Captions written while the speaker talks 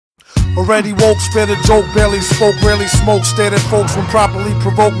Already woke, spared a joke, barely spoke, rarely smoked, stared at folks when properly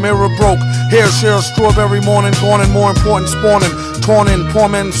provoked, mirror broke. Hair share a strawberry morning, gone and more important spawning, torn in, poor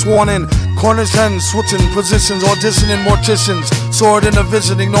men sworn in. Cornish hens switching positions, auditioning morticians, sword in a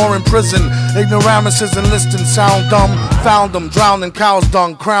vision, ignoring prison. Ignoramuses enlisting, sound dumb, found them, drowned in cow's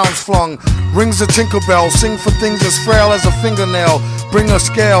dung, crowns flung. Rings a Tinkerbell, sing for things as frail as a fingernail. Bring a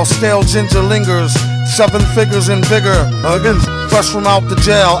scale, stale ginger lingers, 7 figures and bigger. Again, fresh from out the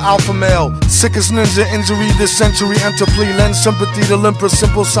jail, alpha male. Sickest ninja injury this century, enter plea. Lend sympathy to limper,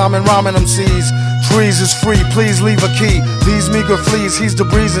 simple Simon Ramen MCs. Trees is free, please leave a key. These meager fleas, he's the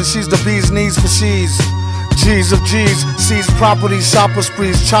breeze and she's the bee's knees for she's. G's of G's, seize property, shopper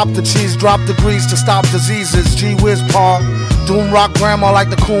sprees. Chop the cheese, drop the grease to stop diseases. Gee whiz pa, doom rock grandma like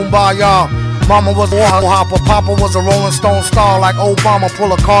the Kumbaya. Mama was a hopper, Papa was a Rolling Stone star like Obama.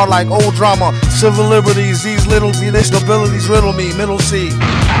 Pull a car like old drama. Civil liberties, these little abilities riddle me, middle C.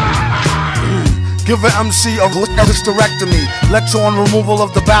 Give an MC a hysterectomy. Lecture on removal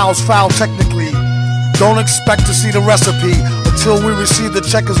of the bowels, foul technically. Don't expect to see the recipe until we receive the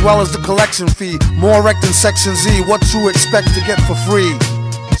check as well as the collection fee. More wrecked than Section Z, what you expect to get for free.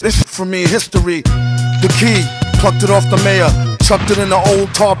 This for me, history. The key, plucked it off the mayor. Chucked it in the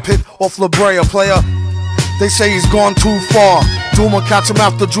old tar pit off La Brea, player. They say he's gone too far. Duma catch him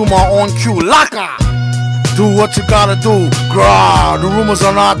after Juma on cue. Laka! Do what you gotta do. Grah, the rumors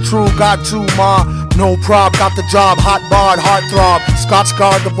are not true. Got you, ma. No prob, got the job. Hot barred, heart throb. Scotch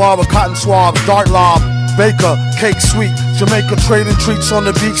guard, the barber, cotton swab. Dart lob, baker, cake sweet. Jamaica trading treats on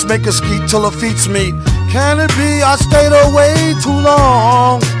the beach. Make a skeet till her feet meet. Can it be I stayed away too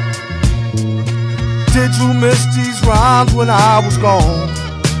long? Did you miss these rhymes when I was gone?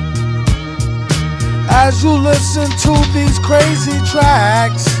 As you listen to these crazy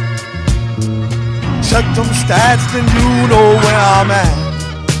tracks, check them stats, then you know where I'm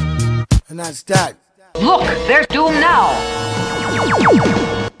at. And that's that. Look, there's Doom now.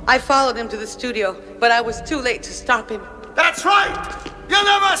 I followed him to the studio, but I was too late to stop him. That's right! You'll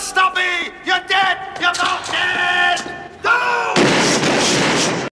never stop me, you